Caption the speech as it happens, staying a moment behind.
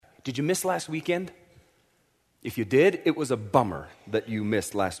Did you miss last weekend? If you did, it was a bummer that you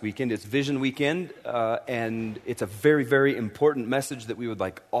missed last weekend. It's Vision Weekend, and it's a very, very important message that we would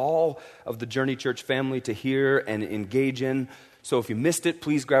like all of the Journey Church family to hear and engage in. So if you missed it,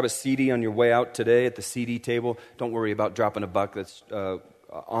 please grab a CD on your way out today at the CD table. Don't worry about dropping a buck. That's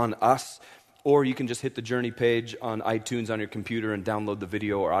on us. Or you can just hit the Journey page on iTunes on your computer and download the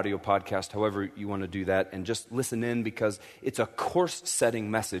video or audio podcast, however you want to do that, and just listen in because it's a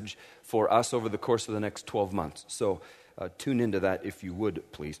course-setting message for us over the course of the next 12 months. So tune into that if you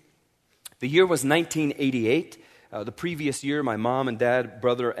would, please. The year was 1988. The previous year, my mom and dad,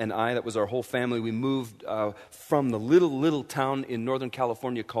 brother, and I, that was our whole family, we moved from the little town in Northern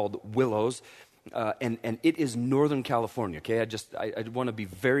California called Willows. And it is Northern California, okay? I want to be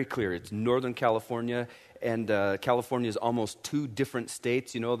very clear. It's Northern California, and California is almost two different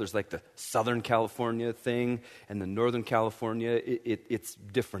states. You know, there's like the Southern California thing and the Northern California. It's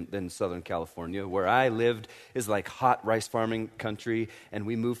different than Southern California. Where I lived is like hot rice farming country, and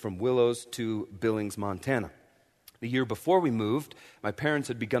we moved from Willows to Billings, Montana. The year before we moved, my parents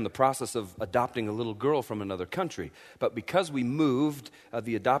had begun the process of adopting a little girl from another country. But because we moved,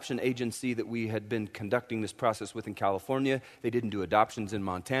 the adoption agency that we had been conducting this process with in California, they didn't do adoptions in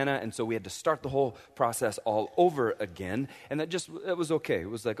Montana, and so we had to start the whole process all over again. And that was okay. It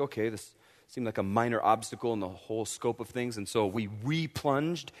was like, okay, this seemed like a minor obstacle in the whole scope of things, and so we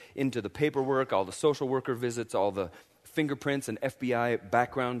re-plunged into the paperwork, all the social worker visits, all the fingerprints and FBI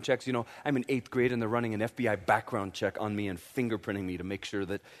background checks. You know, I'm in 8th grade and they're running an FBI background check on me and fingerprinting me to make sure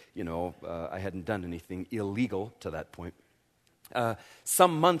that, I hadn't done anything illegal to that point.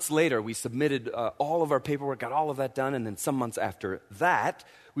 Some months later, we submitted all of our paperwork, got all of that done, and then some months after that,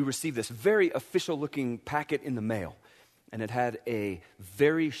 we received this very official-looking packet in the mail. And it had a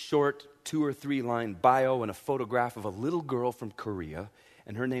very short 2 or 3 line bio and a photograph of a little girl from Korea.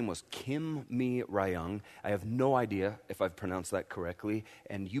 And her name was Kim Mi Ryung. I have no idea if I've pronounced that correctly,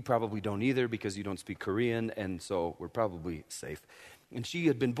 and you probably don't either because you don't speak Korean, and so we're probably safe. And she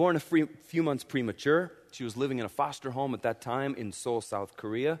had been born a few months premature. She was living in a foster home at that time in Seoul, South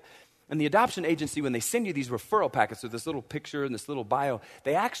Korea. And the adoption agency, when they send you these referral packets with this little picture and this little bio,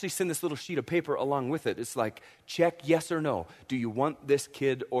 they actually send this little sheet of paper along with it. It's like, check yes or no. Do you want this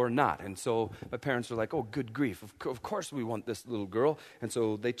kid or not? And so my parents were like, oh, good grief. Of course we want this little girl. And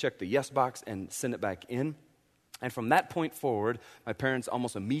so they checked the yes box and sent it back in. And from that point forward, my parents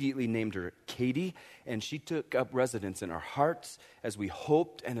almost immediately named her Katie, and she took up residence in our hearts as we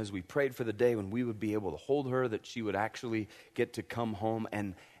hoped and as we prayed for the day when we would be able to hold her, that she would actually get to come home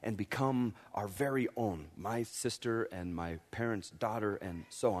and become our very own, my sister and my parents' daughter and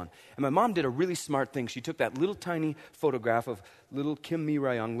so on. And my mom did a really smart thing. She took that little tiny photograph of little Kim Mi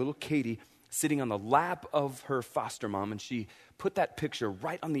Ryung, little Katie, sitting on the lap of her foster mom, and she put that picture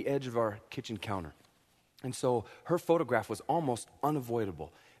right on the edge of our kitchen counter. And so her photograph was almost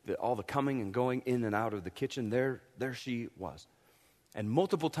unavoidable. All the coming and going in and out of the kitchen, there she was. And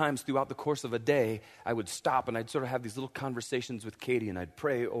multiple times throughout the course of a day, I would stop and I'd sort of have these little conversations with Katie, and I'd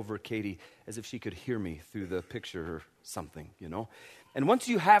pray over Katie as if she could hear me through the picture or something, And once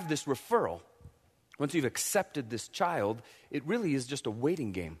you have this referral, once you've accepted this child, it really is just a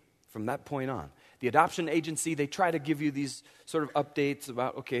waiting game from that point on. The adoption agency, they try to give you these sort of updates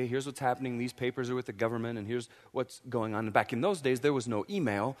about, okay, here's what's happening, these papers are with the government, and here's what's going on. And back in those days, there was no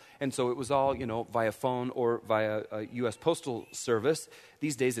email, and so it was all, via phone or via U.S. Postal Service.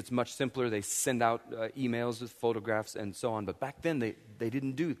 These days, it's much simpler. They send out emails with photographs and so on. But back then, they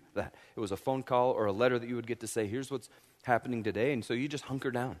didn't do that. It was a phone call or a letter that you would get to say, here's what's happening today, and so you just hunker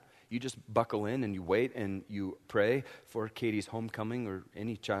down. You just buckle in and you wait and you pray for Katie's homecoming or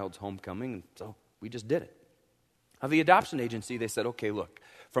any child's homecoming, and so we just did it. Now, the adoption agency, they said, okay, look,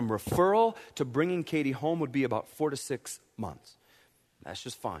 from referral to bringing Katie home would be about 4 to 6 months. That's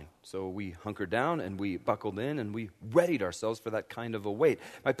just fine. So we hunkered down and we buckled in and we readied ourselves for that kind of a wait.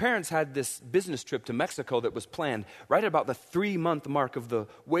 My parents had this business trip to Mexico that was planned right about the 3-month mark of the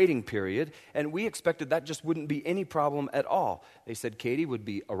waiting period, and we expected that just wouldn't be any problem at all. They said Katie would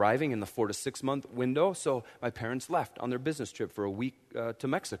be arriving in the 4 to 6 month window, so my parents left on their business trip for a week to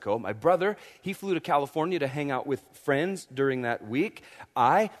Mexico. My brother, he flew to California to hang out with friends during that week.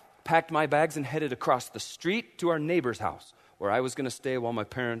 I packed my bags and headed across the street to our neighbor's house, where I was going to stay while my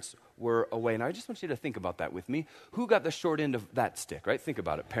parents were away. And I just want you to think about that with me. Who got the short end of that stick, right? Think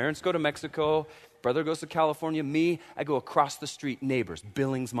about it. Parents go to Mexico, brother goes to California, me, I go across the street, neighbors,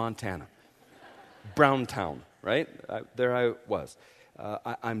 Billings, Montana. Browntown, right? There I was.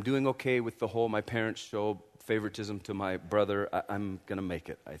 I'm doing okay with the whole my parents show favoritism to my brother. I'm going to make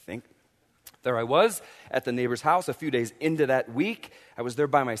it, I think. There I was at the neighbor's house a few days into that week. I was there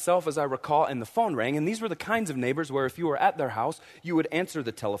by myself, as I recall, and the phone rang. And these were the kinds of neighbors where if you were at their house, you would answer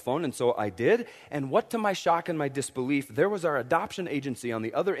the telephone. And so I did. And what to my shock and my disbelief, there was our adoption agency on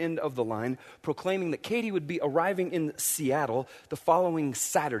the other end of the line proclaiming that Katie would be arriving in Seattle the following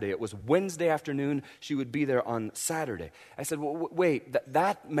Saturday. It was Wednesday afternoon. She would be there on Saturday. I said, well, wait,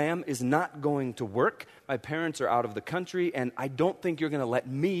 that, ma'am, is not going to work. My parents are out of the country, and I don't think you're going to let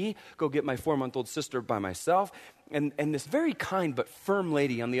me go get my 4-month-old sister by myself. And this very kind but firm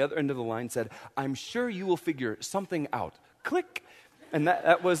lady on the other end of the line said, I'm sure you will figure something out. Click. And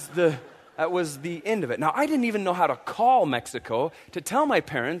that was the end of it. Now, I didn't even know how to call Mexico to tell my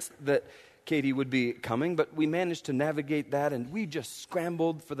parents that Katie would be coming, but we managed to navigate that, and we just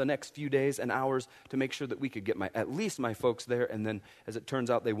scrambled for the next few days and hours to make sure that we could get at least my folks there. And then, as it turns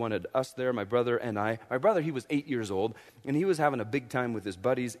out, they wanted us there, my brother and I. My brother, he was 8 years old, and he was having a big time with his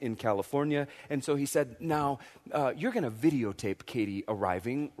buddies in California. And so he said, now, you're going to videotape Katie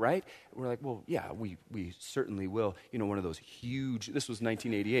arriving, right? We're like, well, yeah, we certainly will. You know, one of those huge, this was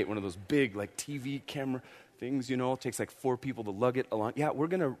 1988, one of those big, like, TV camera things, it takes like 4 people to lug it along. Yeah, we're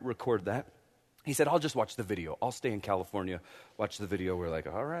going to record that. He said, I'll just watch the video. I'll stay in California, watch the video. We're like,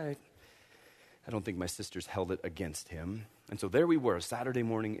 all right. I don't think my sisters held it against him. And so there we were, Saturday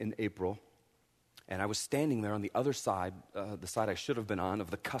morning in April, and I was standing there on the other side, the side I should have been on,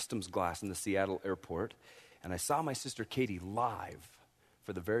 of the customs glass in the Seattle airport, and I saw my sister Katie live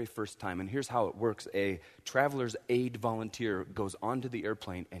for the very first time. And here's how it works. A traveler's aid volunteer goes onto the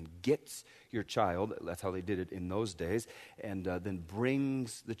airplane and gets your child. That's how they did it in those days. And then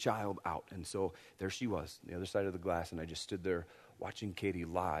brings the child out. And so there she was, on the other side of the glass. And I just stood there watching Katie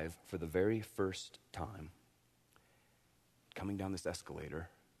live for the very first time, coming down this escalator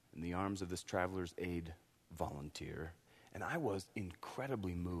in the arms of this traveler's aid volunteer. And I was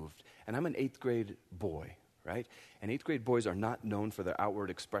incredibly moved. And I'm an 8th grade boy, right? And 8th grade boys are not known for their outward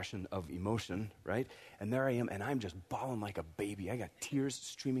expression of emotion, right? And there I am, and I'm just bawling like a baby. I got tears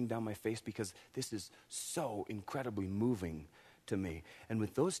streaming down my face because this is so incredibly moving to me. And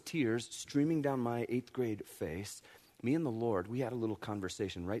with those tears streaming down my 8th grade face, me and the Lord, we had a little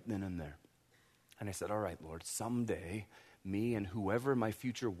conversation right then and there. And I said, all right, Lord, someday me and whoever my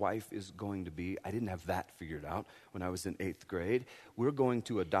future wife is going to be, I didn't have that figured out when I was in 8th grade. We're going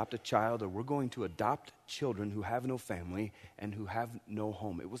to adopt a child, or we're going to adopt children who have no family and who have no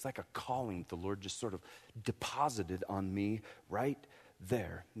home. It was like a calling the Lord just sort of deposited on me right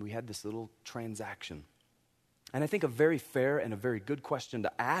there. We had this little transaction. And I think a very fair and a very good question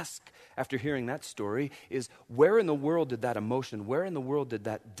to ask after hearing that story is, where in the world did that emotion, where in the world did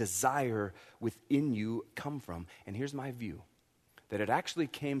that desire within you come from? And here's my view, that it actually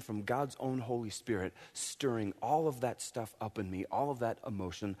came from God's own Holy Spirit stirring all of that stuff up in me, all of that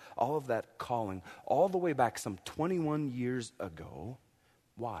emotion, all of that calling, all the way back some 21 years ago.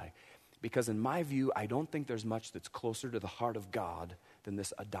 Why? Because in my view, I don't think there's much that's closer to the heart of God than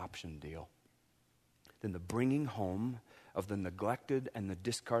this adoption deal, than the bringing home of the neglected and the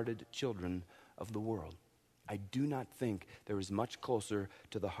discarded children of the world. I do not think there is much closer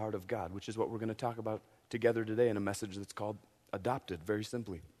to the heart of God, which is what we're going to talk about together today in a message that's called Adopted, very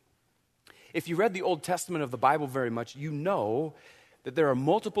simply. If you read the Old Testament of the Bible very much, you know that there are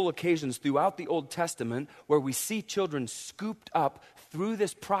multiple occasions throughout the Old Testament where we see children scooped up through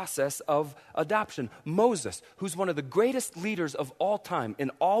this process of adoption. Moses, who's one of the greatest leaders of all time in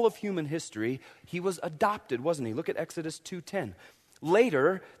all of human history, he was adopted, wasn't he? Look at Exodus 2:10.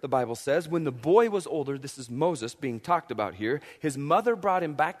 Later, the Bible says, when the boy was older, this is Moses being talked about here, his mother brought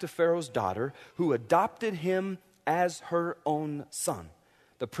him back to Pharaoh's daughter, who adopted him as her own son.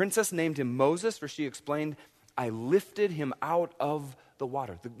 The princess named him Moses, for she explained, I lifted him out of the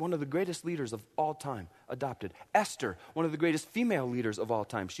water. One of the greatest leaders of all time, adopted. Esther, one of the greatest female leaders of all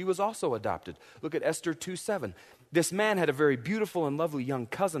time, she was also adopted. Look at Esther 2:7. This man had a very beautiful and lovely young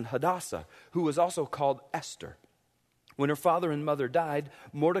cousin, Hadassah, who was also called Esther. When her father and mother died,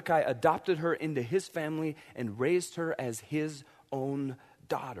 Mordecai adopted her into his family and raised her as his own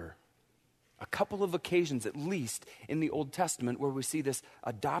daughter. A couple of occasions, at least, in the Old Testament where we see this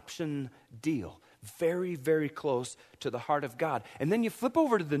adoption deal. Very, very close to the heart of God. And then you flip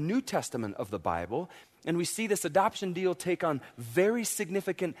over to the New Testament of the Bible, and we see this adoption deal take on very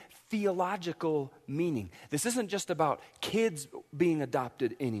significant theological meaning. This isn't just about kids being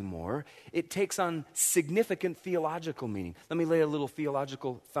adopted anymore. It takes on significant theological meaning. Let me lay a little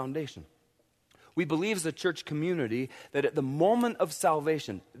theological foundation. We believe as a church community that at the moment of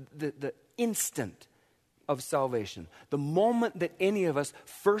salvation, the instant of salvation, the moment that any of us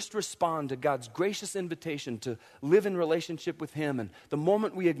first respond to God's gracious invitation to live in relationship with Him, and the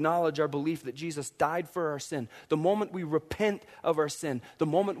moment we acknowledge our belief that Jesus died for our sin, the moment we repent of our sin, the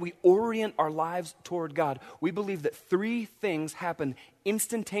moment we orient our lives toward God, we believe that three things happen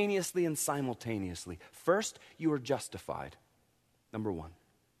instantaneously and simultaneously. First, you are justified. Number one.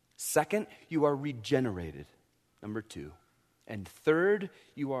 Second, you are regenerated. Number two. And third,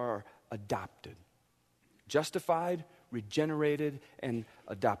 you are adopted. Justified, regenerated, and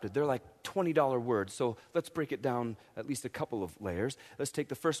adopted. They're like $20 words, so let's break it down at least a couple of layers. Let's take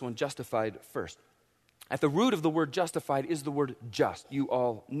the first one, justified, first. At the root of the word justified is the word just. You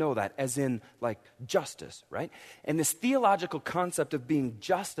all know that, as in like justice, right? And this theological concept of being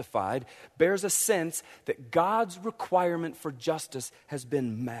justified bears a sense that God's requirement for justice has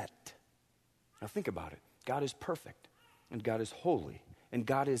been met. Now think about it. God is perfect, and God is holy, and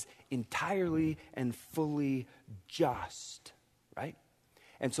God is entirely and fully just, right?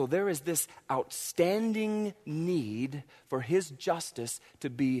 And so there is this outstanding need for His justice to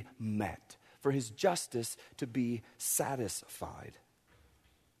be met, for His justice to be satisfied.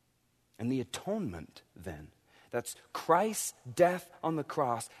 And the atonement then, that's Christ's death on the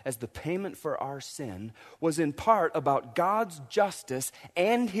cross as the payment for our sin, was in part about God's justice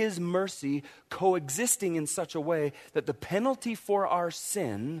and His mercy coexisting in such a way that the penalty for our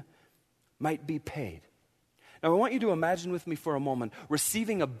sin might be paid. Now, I want you to imagine with me for a moment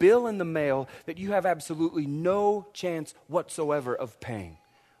receiving a bill in the mail that you have absolutely no chance whatsoever of paying.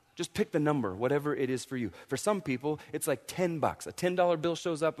 Just pick the number, whatever it is for you. For some people, it's like $10. A $10 bill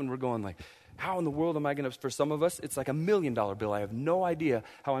shows up and we're going like, how in the world am I going to, for some of us, it's like $1 million bill. I have no idea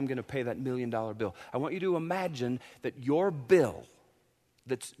how I'm going to pay that $1 million bill. I want you to imagine that your bill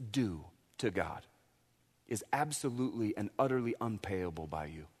that's due to God is absolutely and utterly unpayable by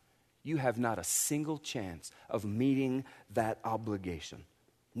you. You have not a single chance of meeting that obligation.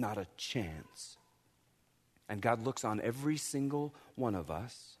 Not a chance. And God looks on every single one of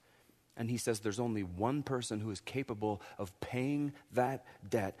us, and He says there's only one person who is capable of paying that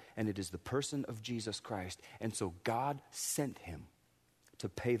debt, and it is the person of Jesus Christ. And so God sent Him to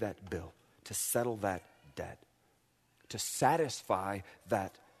pay that bill, to settle that debt, to satisfy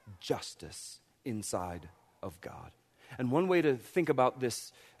that justice inside of God. And one way to think about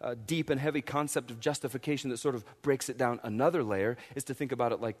this deep and heavy concept of justification that sort of breaks it down another layer is to think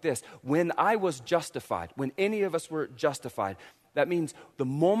about it like this. When I was justified, when any of us were justified, that means the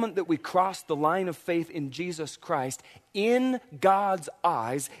moment that we cross the line of faith in Jesus Christ, in God's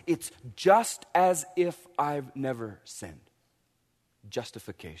eyes, it's just as if I've never sinned.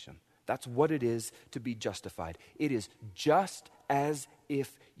 Justification. That's what it is to be justified. It is just as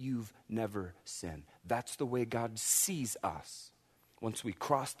if you've never sinned. That's the way God sees us once we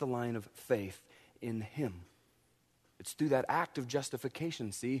cross the line of faith in Him. It's through that act of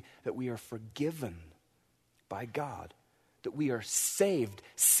justification, see, that we are forgiven by God, that we are saved,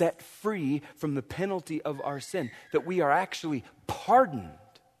 set free from the penalty of our sin, that we are actually pardoned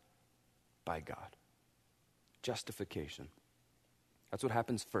by God. Justification. That's what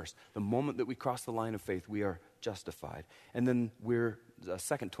happens first. The moment that we cross the line of faith, we are justified. And then we're, a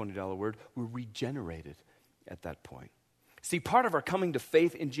second $20 word, we're regenerated at that point. See, part of our coming to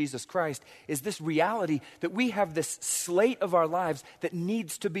faith in Jesus Christ is this reality that we have this slate of our lives that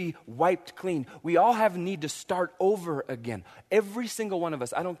needs to be wiped clean. We all have a need to start over again. Every single one of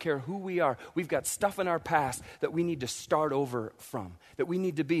us, I don't care who we are, we've got stuff in our past that we need to start over from, that we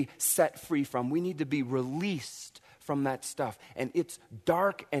need to be set free from. We need to be released from that stuff. And it's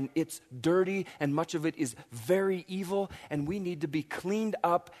dark and it's dirty and much of it is very evil, and we need to be cleaned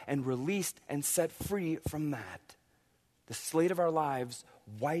up and released and set free from that. The slate of our lives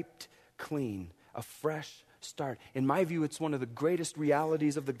wiped clean, a fresh start. In my view, it's one of the greatest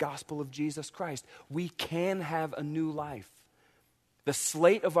realities of the gospel of Jesus Christ. We can have a new life. The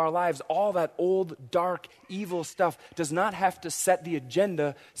slate of our lives, all that old, dark, evil stuff, does not have to set the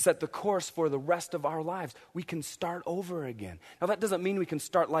agenda, set the course for the rest of our lives. We can start over again. Now, that doesn't mean we can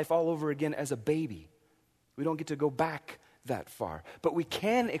start life all over again as a baby. We don't get to go back that far. But we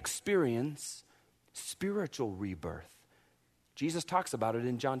can experience spiritual rebirth. Jesus talks about it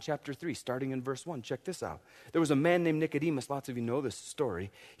in John chapter 3, starting in verse 1. Check this out. There was a man named Nicodemus. Lots of you know this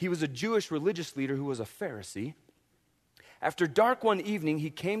story. He was a Jewish religious leader who was a Pharisee. After dark one evening, he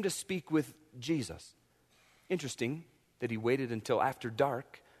came to speak with Jesus. Interesting that he waited until after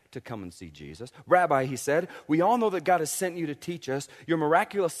dark to come and see Jesus. Rabbi, he said, we all know that God has sent you to teach us. Your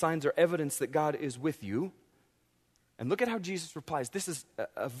miraculous signs are evidence that God is with you. And look at how Jesus replies. This is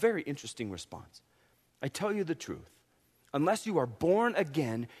a very interesting response. I tell you the truth. Unless you are born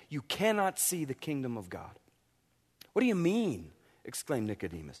again, you cannot see the kingdom of God. What do you mean? Exclaimed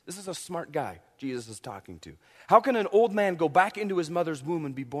Nicodemus. This is a smart guy Jesus is talking to. How can an old man go back into his mother's womb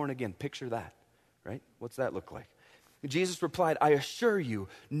and be born again? Picture that, right? What's that look like? Jesus replied, I assure you,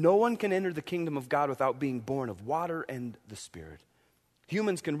 no one can enter the kingdom of God without being born of water and the Spirit.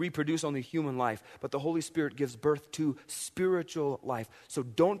 Humans can reproduce only human life, but the Holy Spirit gives birth to spiritual life. So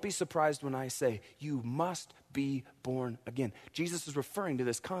don't be surprised when I say, you must be born again. Jesus is referring to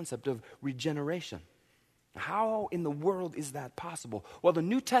this concept of regeneration. How in the world is that possible? Well, the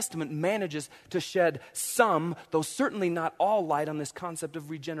New Testament manages to shed some, though certainly not all, light on this concept of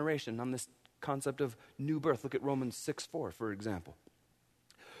regeneration, on this concept of new birth. Look at Romans 6:4, for example.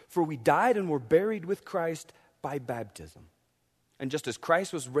 For we died and were buried with Christ by baptism. And just as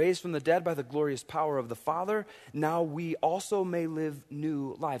Christ was raised from the dead by the glorious power of the Father, now we also may live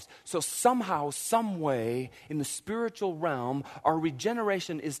new lives. So somehow, some way, in the spiritual realm, our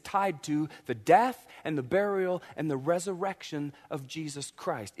regeneration is tied to the death and the burial and the resurrection of Jesus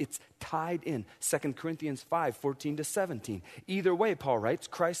Christ. It's tied in. 2 Corinthians 5:14-17. Either way, Paul writes,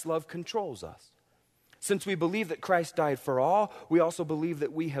 Christ's love controls us. Since we believe that Christ died for all, we also believe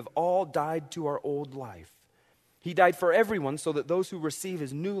that we have all died to our old life. He died for everyone so that those who receive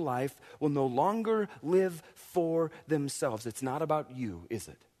his new life will no longer live for themselves. It's not about you, is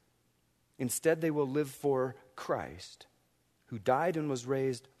it? Instead, they will live for Christ, who died and was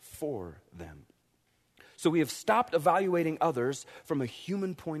raised for them. So we have stopped evaluating others from a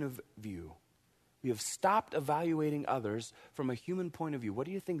human point of view. We have stopped evaluating others from a human point of view. What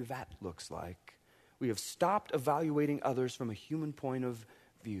do you think that looks like? We have stopped evaluating others from a human point of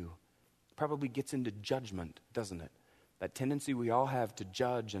view. Probably gets into judgment, doesn't it? That tendency we all have to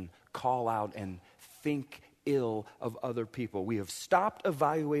judge and call out and think ill of other people. We have stopped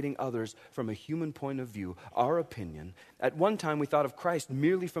evaluating others from a human point of view, our opinion. At one time, we thought of Christ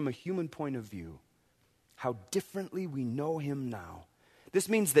merely from a human point of view. How differently we know him now. This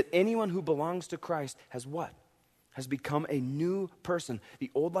means that anyone who belongs to Christ has what? Has become a new person.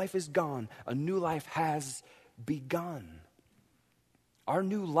 The old life is gone. A new life has begun. Our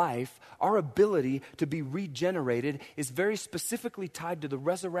new life, our ability to be regenerated is very specifically tied to the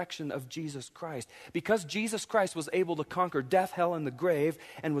resurrection of Jesus Christ. Because Jesus Christ was able to conquer death, hell, and the grave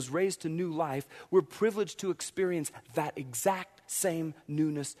and was raised to new life, we're privileged to experience that exact same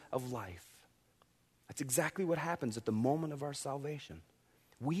newness of life. That's exactly what happens at the moment of our salvation.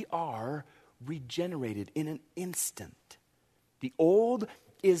 We are regenerated in an instant. The old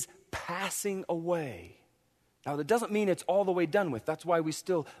is passing away. Now, that doesn't mean it's all the way done with. That's why we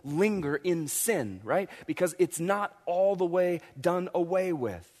still linger in sin, right? Because it's not all the way done away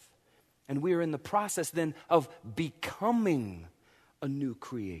with. And we are in the process then of becoming a new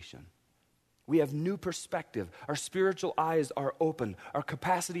creation. We have new perspective. Our spiritual eyes are open. Our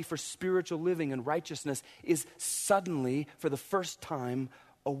capacity for spiritual living and righteousness is suddenly, for the first time,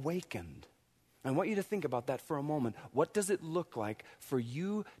 awakened. I want you to think about that for a moment. What does it look like for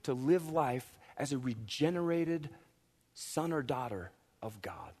you to live life as a regenerated son or daughter of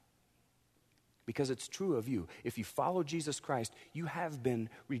God? Because it's true of you. If you follow Jesus Christ, you have been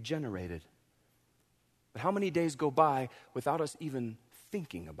regenerated. But how many days go by without us even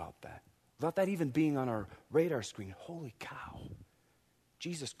thinking about that? Without that even being on our radar screen? Holy cow.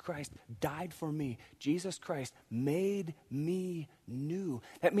 Jesus Christ died for me. Jesus Christ made me new.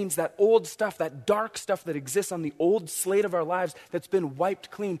 That means that old stuff, that dark stuff that exists on the old slate of our lives that's been wiped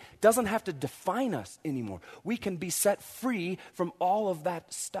clean, doesn't have to define us anymore. We can be set free from all of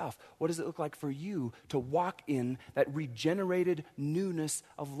that stuff. What does it look like for you to walk in that regenerated newness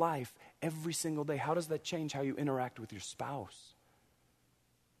of life every single day? How does that change how you interact with your spouse?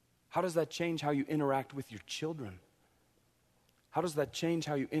 How does that change how you interact with your children? How does that change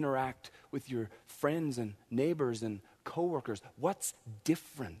how you interact with your friends and neighbors and coworkers? What's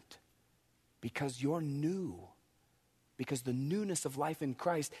different? Because you're new. Because the newness of life in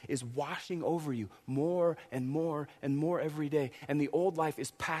Christ is washing over you more and more and more every day. And the old life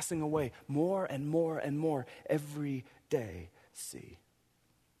is passing away more and more and more every day. See.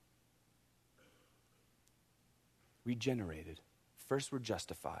 Regenerated. First, we're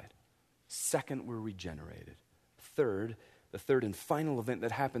justified. Second, we're regenerated. Third, the third and final event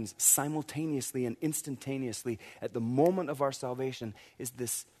that happens simultaneously and instantaneously at the moment of our salvation is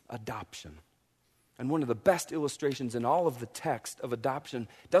this adoption. And one of the best illustrations in all of the text of adoption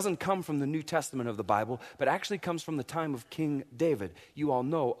doesn't come from the New Testament of the Bible, but actually comes from the time of King David. You all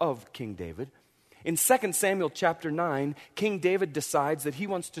know of King David. In 2 Samuel chapter 9, King David decides that he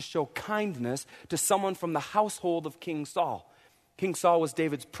wants to show kindness to someone from the household of King Saul. King Saul was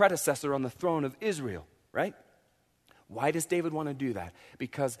David's predecessor on the throne of Israel, right? Why does David want to do that?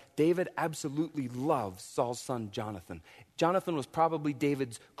 Because David absolutely loves Saul's son Jonathan. Jonathan was probably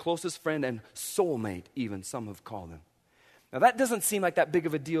David's closest friend and soulmate, even some have called him. Now that doesn't seem like that big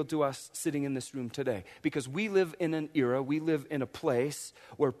of a deal to us sitting in this room today, because we live in an era, we live in a place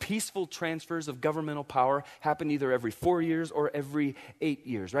where peaceful transfers of governmental power happen either every 4 years or every 8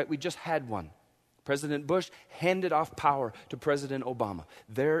 years, right? We just had one. President Bush handed off power to President Obama.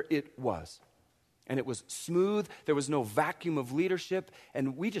 There it was. And it was smooth, there was no vacuum of leadership,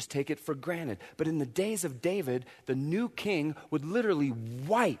 and we just take it for granted. But in the days of David, the new king would literally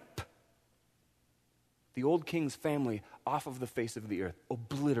wipe the old king's family off of the face of the earth,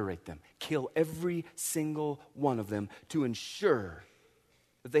 obliterate them, kill every single one of them to ensure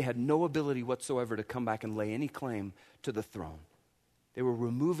that they had no ability whatsoever to come back and lay any claim to the throne. They were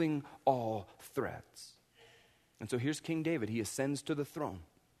removing all threats. And so here's King David. He ascends to the throne.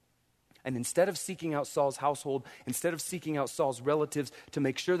 And instead of seeking out Saul's household, instead of seeking out Saul's relatives to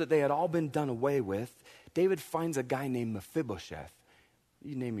make sure that they had all been done away with, David finds a guy named Mephibosheth.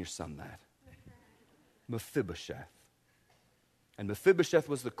 You name your son that. Mephibosheth. And Mephibosheth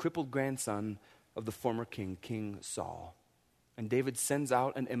was the crippled grandson of the former king, King Saul. And David sends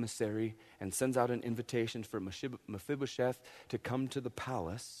out an emissary and sends out an invitation for Mephibosheth to come to the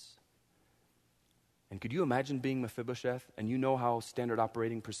palace. And could you imagine being Mephibosheth? And you know how standard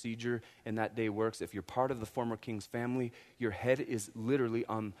operating procedure in that day works. If you're part of the former king's family, your head is literally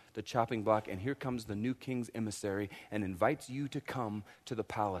on the chopping block, and here comes the new king's emissary and invites you to come to the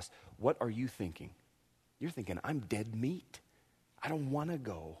palace. What are you thinking? You're thinking, I'm dead meat. I don't want to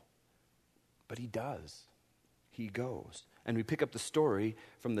go. But he does. He goes. And we pick up the story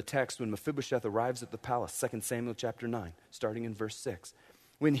from the text when Mephibosheth arrives at the palace, 2 Samuel chapter 9, starting in verse 6.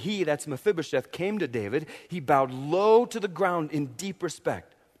 When he, that's Mephibosheth, came to David, he bowed low to the ground in deep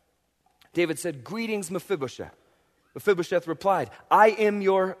respect. David said, "Greetings, Mephibosheth." Mephibosheth replied, "I am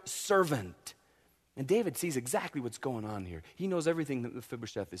your servant." And David sees exactly what's going on here. He knows everything that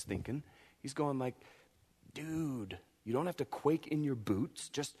Mephibosheth is thinking. He's going like, dude, you don't have to quake in your boots.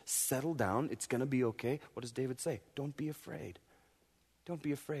 Just settle down. It's going to be okay. What does David say? Don't be afraid. Don't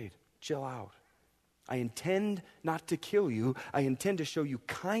be afraid. Chill out. I intend not to kill you. I intend to show you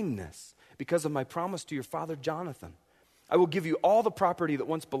kindness because of my promise to your father Jonathan. I will give you all the property that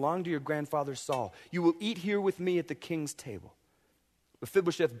once belonged to your grandfather Saul. You will eat here with me at the king's table.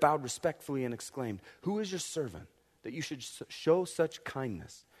 Mephibosheth bowed respectfully and exclaimed, "Who is your servant that you should show such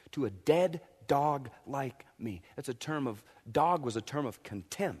kindness to a dead dog like me?" Dog was a term of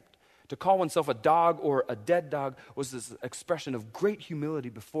contempt. To call oneself a dog or a dead dog was this expression of great humility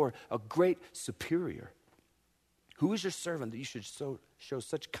before a great superior. Who is your servant that you should show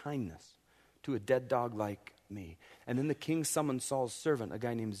such kindness to a dead dog like me? And then the king summoned Saul's servant, a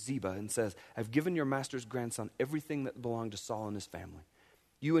guy named Ziba, and says, "I've given your master's grandson everything that belonged to Saul and his family.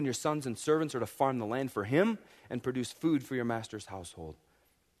 You and your sons and servants are to farm the land for him and produce food for your master's household.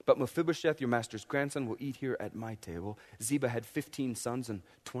 But Mephibosheth, your master's grandson, will eat here at my table." Ziba had 15 sons and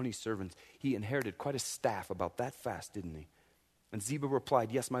 20 servants. He inherited quite a staff about that fast, didn't he? And Ziba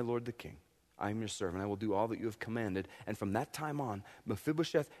replied, "Yes, my lord the king. I am your servant. I will do all that you have commanded." And from that time on,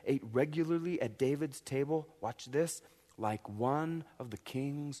 Mephibosheth ate regularly at David's table, watch this, like one of the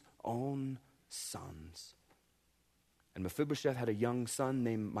king's own sons. And Mephibosheth had a young son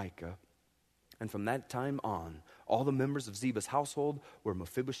named Micah. And from that time on, all the members of Ziba's household were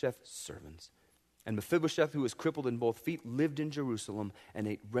Mephibosheth's servants. And Mephibosheth, who was crippled in both feet, lived in Jerusalem and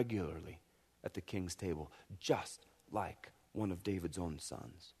ate regularly at the king's table, just like one of David's own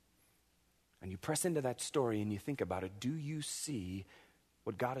sons. And you press into that story and you think about it. Do you see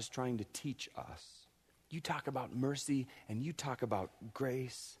what God is trying to teach us? You talk about mercy and you talk about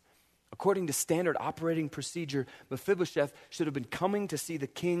grace. According to standard operating procedure, Mephibosheth should have been coming to see the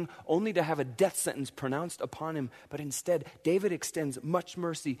king only to have a death sentence pronounced upon him. But instead, David extends much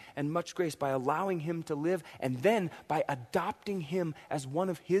mercy and much grace by allowing him to live and then by adopting him as one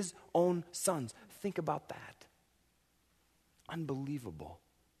of his own sons. Think about that. Unbelievable.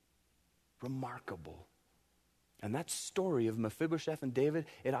 Remarkable. And that story of Mephibosheth and David,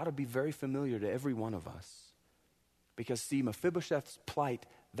 it ought to be very familiar to every one of us. Because see, Mephibosheth's plight,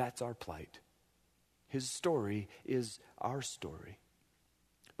 that's our plight. His story is our story.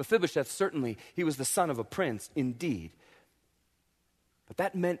 Mephibosheth, certainly, he was the son of a prince, indeed. But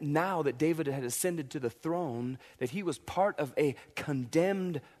that meant now that David had ascended to the throne, that he was part of a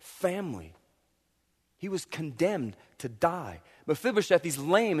condemned family. He was condemned to die. Mephibosheth, he's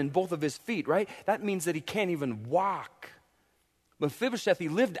lame in both of his feet, right? That means that he can't even walk. Mephibosheth, he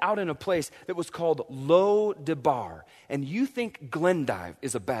lived out in a place that was called Lo Debar. And you think Glendive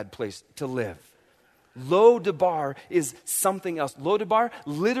is a bad place to live. Lo debar is something else. Lo debar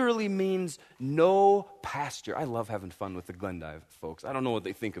literally means no pasture. I love having fun with the Glendive folks. I don't know what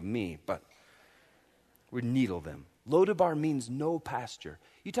they think of me, but we needle them. Lo debar means no pasture.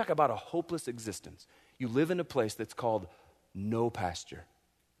 You talk about a hopeless existence. You live in a place that's called no pasture.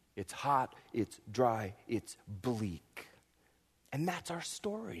 It's hot, it's dry, it's bleak. And that's our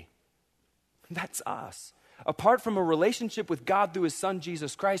story. That's us. Apart from a relationship with God through his son,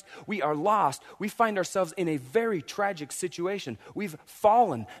 Jesus Christ, we are lost. We find ourselves in a very tragic situation. We've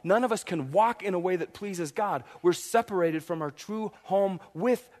fallen. None of us can walk in a way that pleases God. We're separated from our true home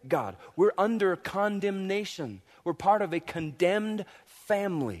with God. We're under condemnation. We're part of a condemned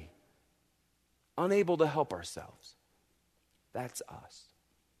family, unable to help ourselves. That's us.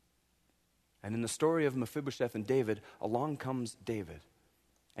 And in the story of Mephibosheth and David, along comes David.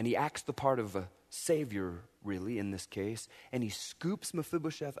 And he acts the part of a savior, really, in this case. And he scoops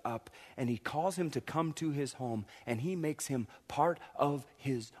Mephibosheth up and he calls him to come to his home. And he makes him part of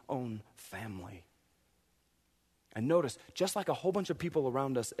his own family. And notice, just like a whole bunch of people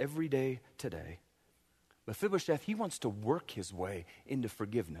around us every day today, Mephibosheth, he wants to work his way into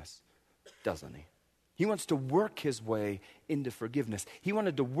forgiveness, doesn't he? He wants to work his way into forgiveness. He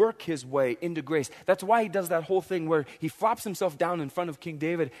wanted to work his way into grace. That's why he does that whole thing where he flops himself down in front of King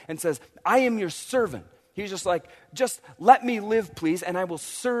David and says, I am your servant. He's just like, just let me live, please, and I will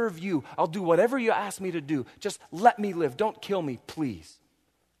serve you. I'll do whatever you ask me to do. Just let me live. Don't kill me, please.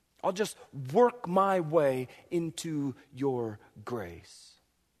 I'll just work my way into your grace.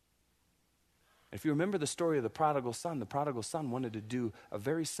 If you remember the story of the prodigal son wanted to do a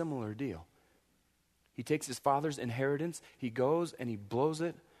very similar deal. He takes his father's inheritance, he goes and he blows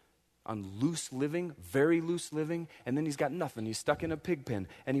it on loose living, very loose living, and then he's got nothing. He's stuck in a pig pen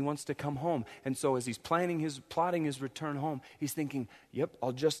and he wants to come home. And so as he's plotting his return home, he's thinking, yep,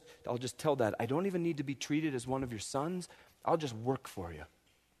 I'll just tell Dad, I don't even need to be treated as one of your sons. I'll just work for you.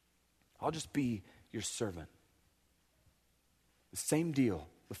 I'll just be your servant. The same deal.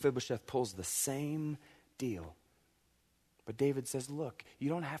 Mephibosheth pulls the same deal. But David says, look, you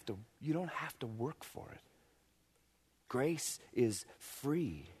don't have to work for it. Grace is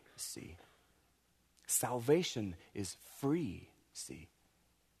free, see. Salvation is free, see.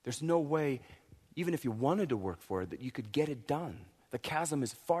 There's no way, even if you wanted to work for it, that you could get it done. The chasm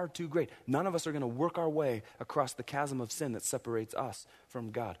is far too great. None of us are going to work our way across the chasm of sin that separates us from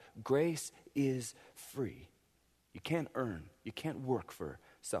God. Grace is free. You can't earn, you can't work for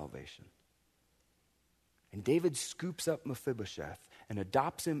salvation. And David scoops up Mephibosheth and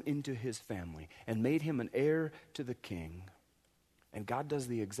adopts him into his family and made him an heir to the king. And God does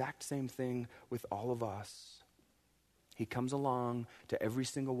the exact same thing with all of us. He comes along to every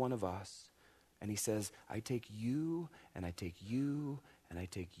single one of us and he says, I take you and I take you and I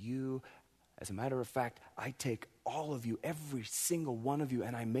take you. As a matter of fact, I take all of you, every single one of you,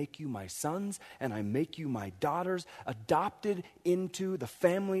 and I make you my sons and I make you my daughters, adopted into the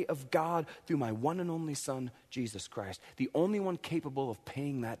family of God through my one and only Son, Jesus Christ, the only one capable of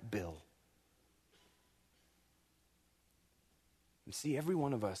paying that bill. You see, every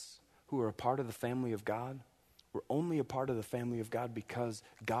one of us who are a part of the family of God, we're only a part of the family of God because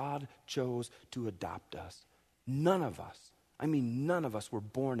God chose to adopt us. None of us were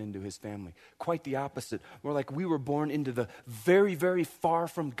born into his family. Quite the opposite. More like we were born into the very, very far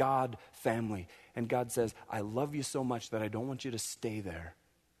from God family. And God says, I love you so much that I don't want you to stay there.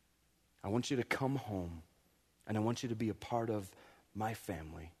 I want you to come home. And I want you to be a part of my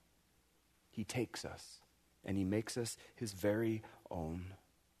family. He takes us and he makes us his very own.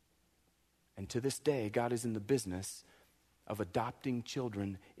 And to this day, God is in the business of adopting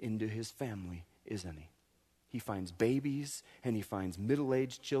children into his family, isn't he? He finds babies, and he finds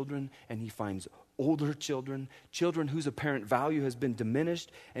middle-aged children, and he finds older children, children whose apparent value has been diminished,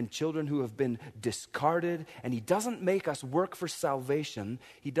 and children who have been discarded. And he doesn't make us work for salvation.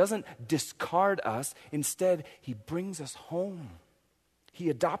 He doesn't discard us. Instead, he brings us home. He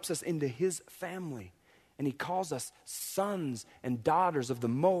adopts us into his family, and he calls us sons and daughters of the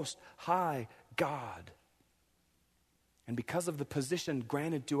Most High God. And because of the position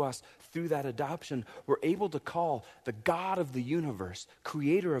granted to us through that adoption, we're able to call the God of the universe,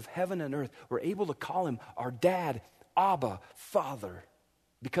 creator of heaven and earth, we're able to call him our dad, Abba, Father.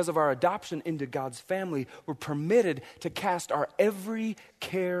 Because of our adoption into God's family, we're permitted to cast our every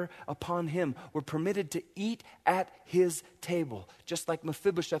care upon him. We're permitted to eat at his table, just like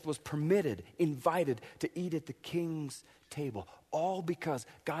Mephibosheth was invited to eat at the king's table. All because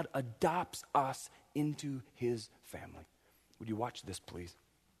God adopts us into his family. Would you watch this, please?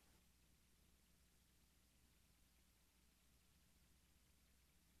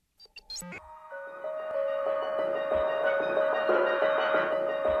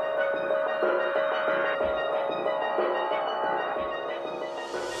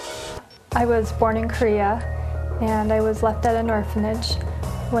 I was born in Korea, and I was left at an orphanage.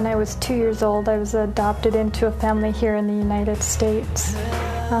 When I was 2 years old, I was adopted into a family here in the United States.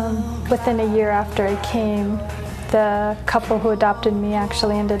 Within a year after I came, the couple who adopted me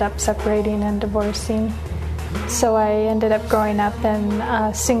actually ended up separating and divorcing. So I ended up growing up in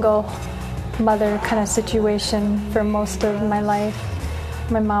a single mother kind of situation for most of my life.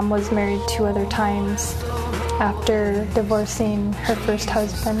 My mom was married 2 other times after divorcing her first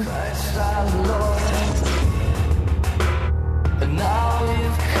husband.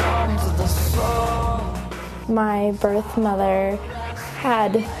 My birth mother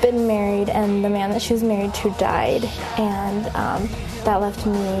had been married, and the man that she was married to died, and that left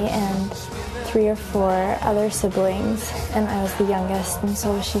me and 3 or 4 other siblings, and I was the youngest, and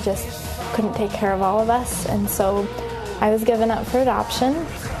so she just couldn't take care of all of us, and so I was given up for adoption.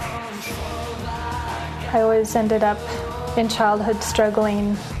 I always ended up in childhood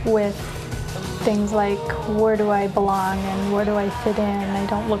struggling with things like, where do I belong and where do I fit in? I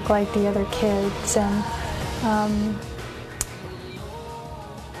don't look like the other kids, and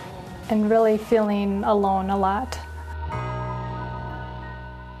really feeling alone a lot.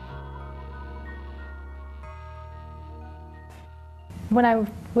 When I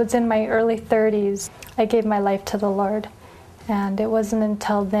was in my early 30s, I gave my life to the Lord, and it wasn't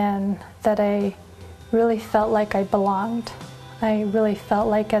until then that I really felt like I belonged. I really felt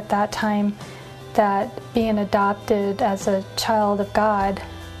like at that time that being adopted as a child of God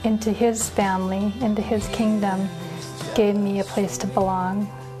into His family, into His kingdom, gave me a place to belong,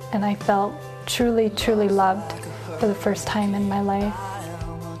 and I felt truly, truly loved for the first time in my life.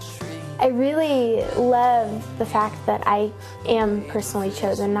 I really love the fact that I am personally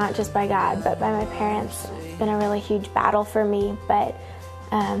chosen, not just by God, but by my parents. It's been a really huge battle for me, but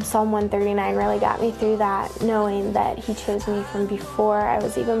Psalm 139 really got me through that, knowing that He chose me from before I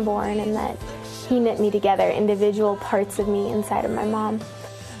was even born, and that He knit me together, individual parts of me inside of my mom.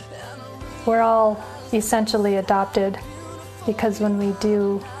 We're all essentially adopted, because when we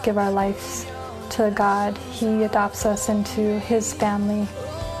do give our lives to God, He adopts us into His family,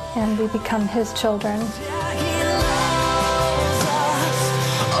 and we become His children.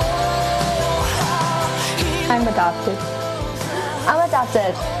 I'm adopted. I'm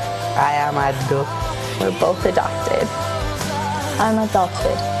adopted. I am adopted. We're both adopted. I'm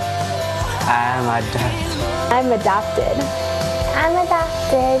adopted. I am adopted. I'm adopted. I'm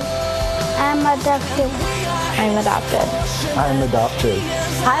adopted. I'm adopted. I'm adopted. I'm adopted.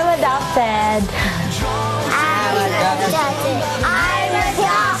 I'm adopted. I'm adopted. I'm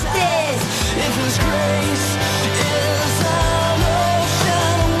adopted. If His grace is an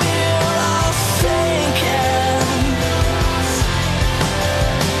ocean, we're all sinking.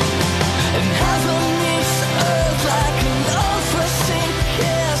 And heaven meets earth like an unforeseen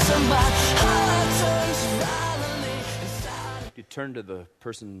kiss, and my heart turns violently inside. You turn to the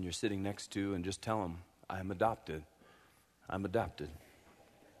person you're sitting next to and just tell them, I'm adopted. I'm adopted.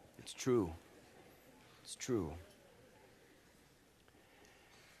 It's true. It's true.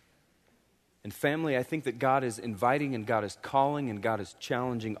 And family, I think that God is inviting and God is calling and God is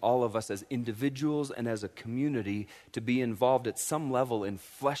challenging all of us as individuals and as a community to be involved at some level in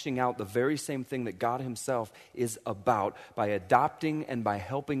fleshing out the very same thing that God Himself is about by adopting and by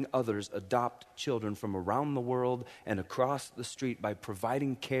helping others adopt children from around the world and across the street, by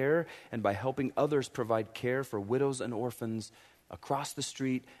providing care and by helping others provide care for widows and orphans across the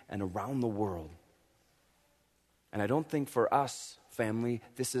street and around the world. And I don't think for us, family,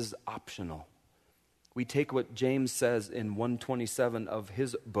 this is optional. We take what James says in 127 of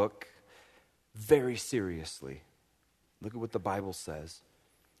his book very seriously. Look at what the Bible says.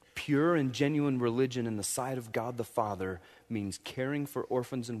 Pure and genuine religion in the sight of God the Father means caring for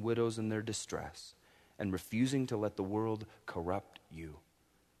orphans and widows in their distress and refusing to let the world corrupt you.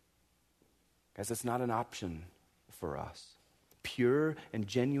 Guys, that's not an option for us. Pure and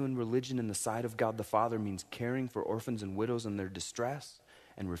genuine religion in the sight of God the Father means caring for orphans and widows in their distress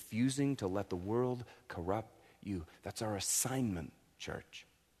and refusing to let the world corrupt you. That's our assignment, church.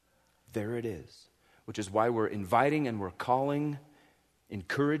 There it is. Which is why we're inviting and we're calling,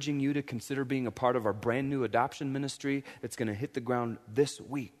 encouraging you to consider being a part of our brand new adoption ministry that's going to hit the ground this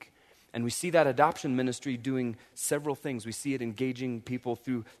week. And we see that adoption ministry doing several things. We see it engaging people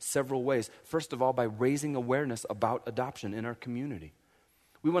through several ways. First of all, by raising awareness about adoption in our community.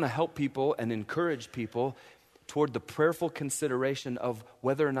 We want to help people and encourage people toward the prayerful consideration of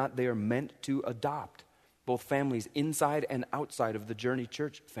whether or not they are meant to adopt, both families inside and outside of the Journey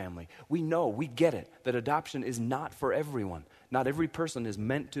Church family. We know, we get it, that adoption is not for everyone. Not every person is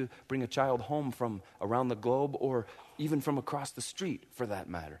meant to bring a child home from around the globe or even from across the street, for that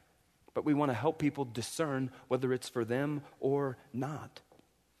matter. but we want to help people discern whether it's for them or not.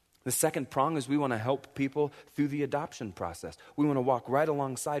 The second prong is we want to help people through the adoption process. We want to walk right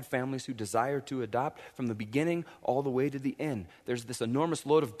alongside families who desire to adopt from the beginning all the way to the end. There's this enormous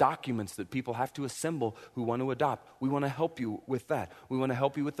load of documents that people have to assemble who want to adopt. We want to help you with that. We want to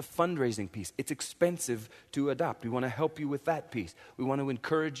help you with the fundraising piece. It's expensive to adopt. We want to help you with that piece. We want to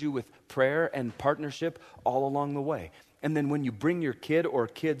encourage you with prayer and partnership all along the way. And then when you bring your kid or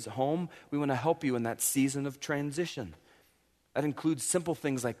kids home, we want to help you in that season of transition. That includes simple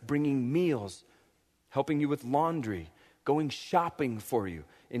things like bringing meals, helping you with laundry, going shopping for you,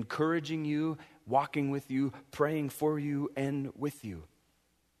 encouraging you, walking with you, praying for you and with you.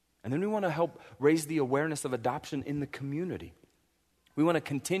 And then we want to help raise the awareness of adoption in the community. We want to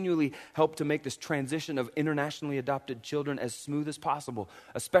continually help to make this transition of internationally adopted children as smooth as possible,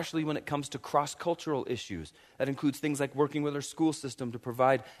 especially when it comes to cross-cultural issues. That includes things like working with our school system to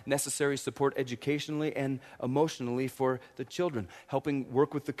provide necessary support educationally and emotionally for the children, helping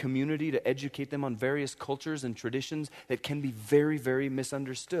work with the community to educate them on various cultures and traditions that can be very, very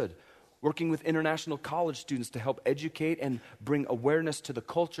misunderstood. Working with international college students to help educate and bring awareness to the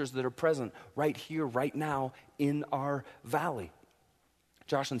cultures that are present right here, right now in our valley.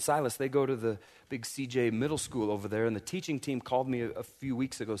 Josh and Silas, they go to the big CJ middle school over there, and the teaching team called me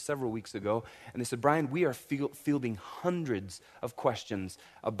several weeks ago, and they said, Brian, we are fielding hundreds of questions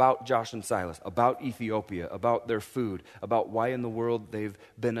about Josh and Silas, about Ethiopia, about their food, about why in the world they've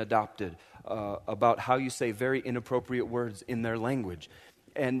been adopted, about how you say very inappropriate words in their language.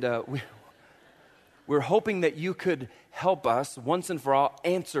 And we're hoping that you could help us once and for all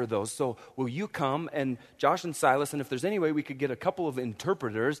answer those. So will you come, and Josh and Silas, and if there's any way we could get a couple of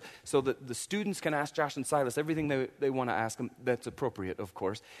interpreters so that the students can ask Josh and Silas everything they want to ask them that's appropriate, of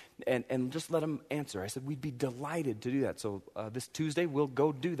course, and just let them answer. I said, we'd be delighted to do that. So this Tuesday, we'll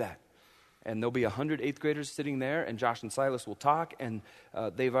go do that. And there'll be 100 eighth graders sitting there, and Josh and Silas will talk, and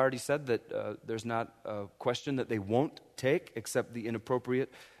they've already said that there's not a question that they won't take except the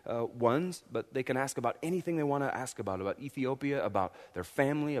inappropriate ones, but they can ask about anything they want to ask about Ethiopia, about their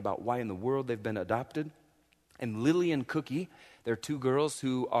family, about why in the world they've been adopted. And Lily and Cookie, they're two girls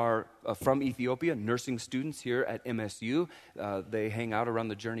who are from Ethiopia, nursing students here at MSU. They hang out around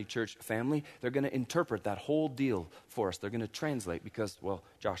the Journey Church family. They're going to interpret that whole deal for us. They're going to translate because, well,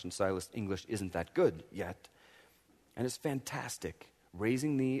 Josh and Silas' English isn't that good yet. And it's fantastic,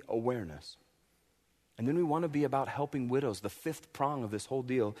 raising the awareness. And then we want to be about helping widows. The fifth prong of this whole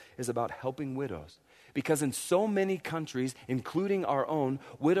deal is about helping widows. Because in so many countries, including our own,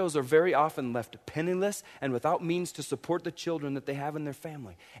 widows are very often left penniless and without means to support the children that they have in their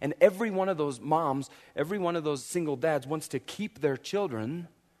family. And every one of those moms, every one of those single dads wants to keep their children,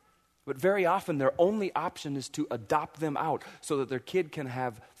 but very often their only option is to adopt them out so that their kid can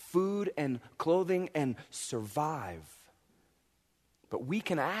have food and clothing and survive. But we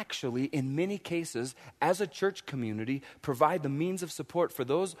can actually, in many cases, as a church community, provide the means of support for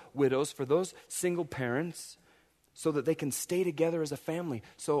those widows, for those single parents, so that they can stay together as a family.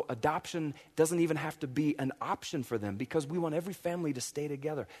 So adoption doesn't even have to be an option for them because we want every family to stay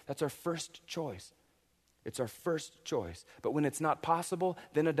together. That's our first choice. It's our first choice. But when it's not possible,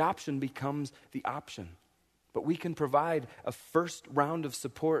 then adoption becomes the option. But we can provide a first round of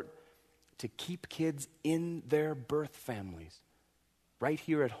support to keep kids in their birth families, right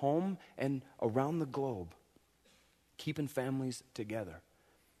here at home and around the globe, keeping families together.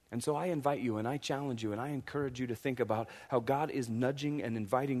 And so I invite you and I challenge you and I encourage you to think about how God is nudging and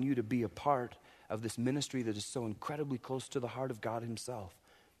inviting you to be a part of this ministry that is so incredibly close to the heart of God himself.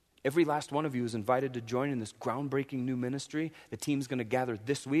 Every last one of you is invited to join in this groundbreaking new ministry. The team's going to gather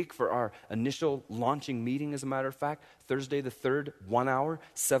this week for our initial launching meeting, as a matter of fact, Thursday the 3rd, 1 hour,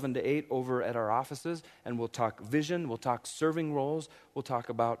 7 to 8 over at our offices. And we'll talk vision, we'll talk serving roles, we'll talk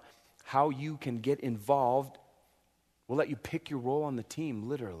about how you can get involved. We'll let you pick your role on the team,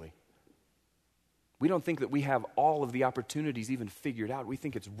 literally. We don't think that we have all of the opportunities even figured out. We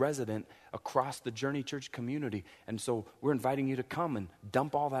think it's resident across the Journey Church community. And so we're inviting you to come and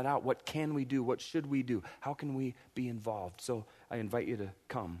dump all that out. What can we do? What should we do? How can we be involved? So I invite you to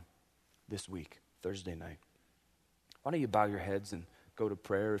come this week, Thursday night. Why don't you bow your heads and go to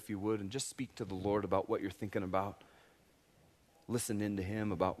prayer if you would, and just speak to the Lord about what you're thinking about. Listen into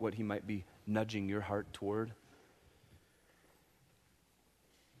him about what he might be nudging your heart toward.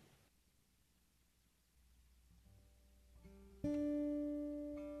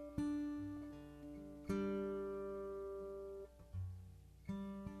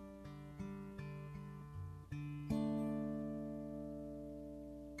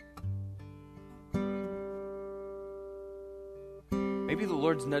 Maybe the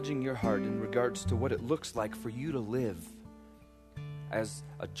Lord's nudging your heart in regards to what it looks like for you to live as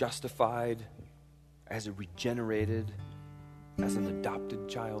a justified, as a regenerated, as an adopted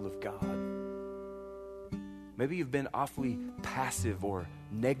child of God. Maybe you've been awfully passive or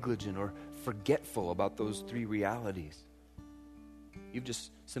negligent or forgetful about those three realities. You've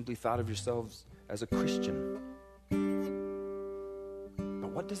just simply thought of yourselves as a Christian.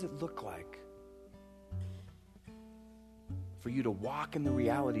 But what does it look like for you to walk in the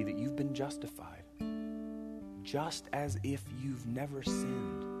reality that you've been justified, just as if you've never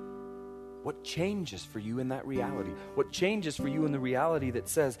sinned? What changes for you in that reality? What changes for you in the reality that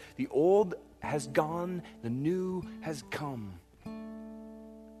says the old has gone, the new has come?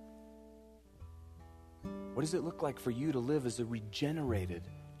 What does it look like for you to live as a regenerated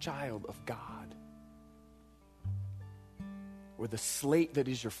child of God? Where the slate that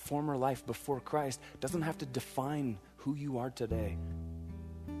is your former life before Christ doesn't have to define who you are today.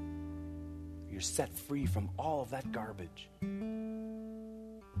 You're set free from all of that garbage.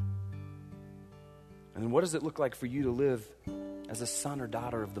 And then what does it look like for you to live as a son or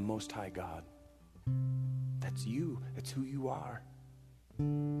daughter of the Most High God? That's you. It's who you are.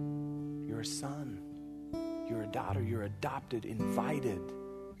 You're a son. You're a daughter. You're adopted, invited.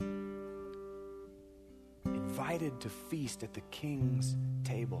 Invited to feast at the King's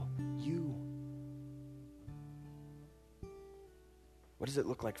table. You. What does it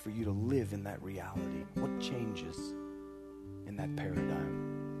look like for you to live in that reality? What changes in that paradigm?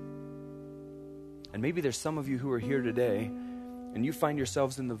 And maybe there's some of you who are here today and you find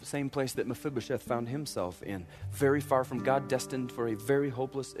yourselves in the same place that Mephibosheth found himself in, very far from God, destined for a very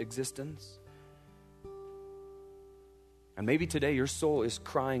hopeless existence. And maybe today your soul is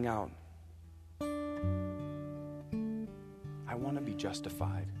crying out, I want to be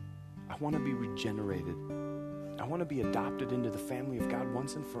justified. I want to be regenerated. I want to be adopted into the family of God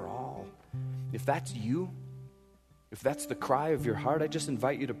once and for all. If that's you, if that's the cry of your heart, I just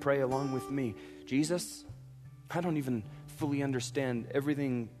invite you to pray along with me. Jesus, I don't even fully understand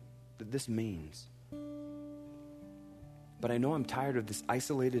everything that this means. But I know I'm tired of this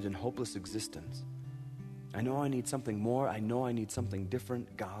isolated and hopeless existence. I know I need something more. I know I need something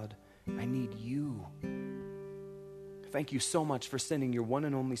different. God, I need you. Thank you so much for sending your one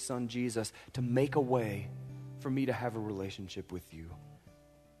and only Son, Jesus, to make a way for me to have a relationship with you.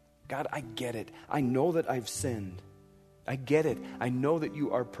 God, I get it. I know that I've sinned. I get it. I know that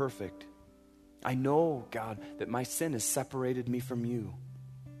you are perfect. I know, God, that my sin has separated me from you.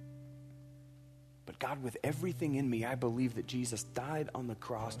 But God, with everything in me, I believe that Jesus died on the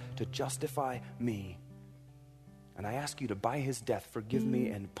cross to justify me. And I ask you to, by his death, forgive me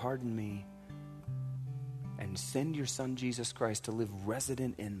and pardon me. And send your Son, Jesus Christ, to live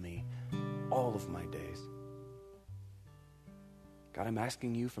resident in me all of my days. God, I'm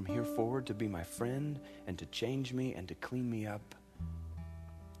asking you from here forward to be my friend and to change me and to clean me up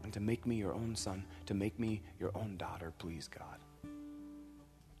and to make me your own son, to make me your own daughter, please, God.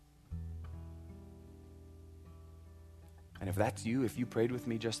 And if that's you, if you prayed with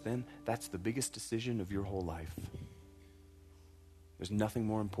me just then, that's the biggest decision of your whole life. There's nothing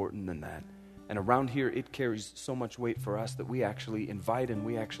more important than that. And around here, it carries so much weight for us that we actually invite and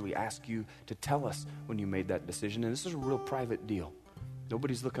we actually ask you to tell us when you made that decision. And this is a real private deal.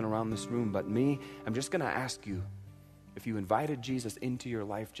 Nobody's looking around this room but me. I'm just going to ask you, if you invited Jesus into your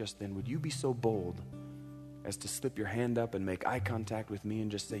life just then, would you be so bold as to slip your hand up and make eye contact with me and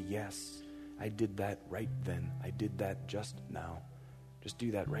just say, yes, I did that right then. I did that just now. Just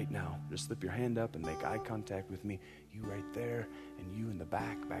do that right now. Just slip your hand up and make eye contact with me. You right there, and you in the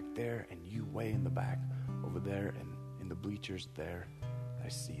back there, and you way in the back over there, and in the bleachers there. I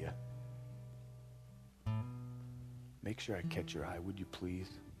see you. Make sure I catch your eye, would you please?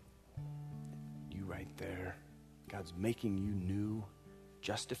 You right there. God's making you new,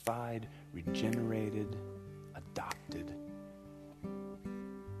 justified, regenerated, adopted.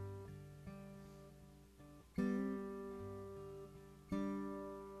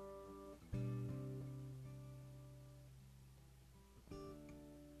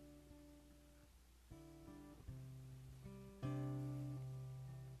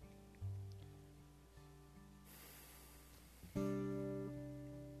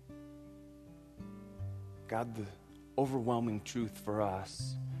 God, the overwhelming truth for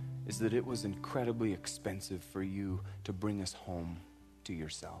us is that it was incredibly expensive for you to bring us home to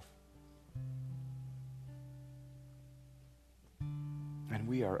yourself. And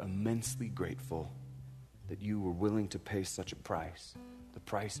we are immensely grateful that you were willing to pay such a price, the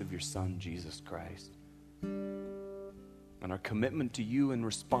price of your Son, Jesus Christ. And our commitment to you in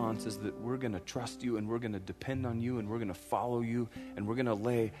response is that we're going to trust you and we're going to depend on you and we're going to follow you and we're going to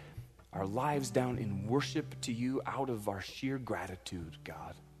lay our lives down in worship to you out of our sheer gratitude,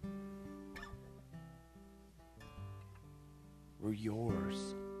 God. We're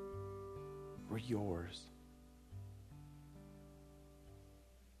yours. We're yours.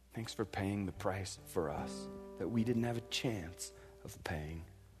 Thanks for paying the price for us that we didn't have a chance of paying.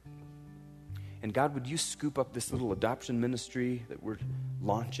 And God, would you scoop up this little adoption ministry that we're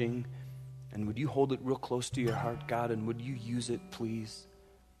launching, and would you hold it real close to your heart, God, and would you use it, please?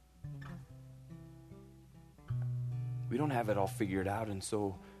 We don't have it all figured out, and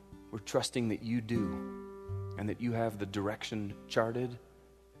so we're trusting that you do, and that you have the direction charted.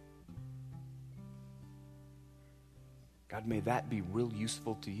 God, may that be real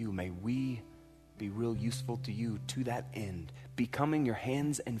useful to you. May we be real useful to you to that end, becoming your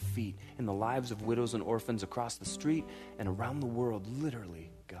hands and feet in the lives of widows and orphans across the street and around the world,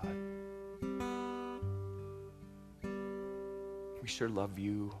 literally, God. We sure love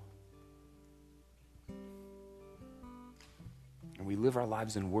you. And we live our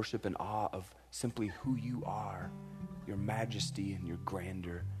lives in worship and awe of simply who you are, your majesty and your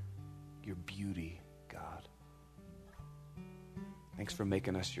grandeur, your beauty, God. Thanks for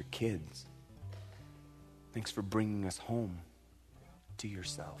making us your kids. Thanks for bringing us home to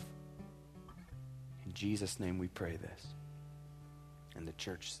yourself. In Jesus' name we pray this. And the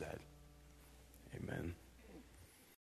church said, amen.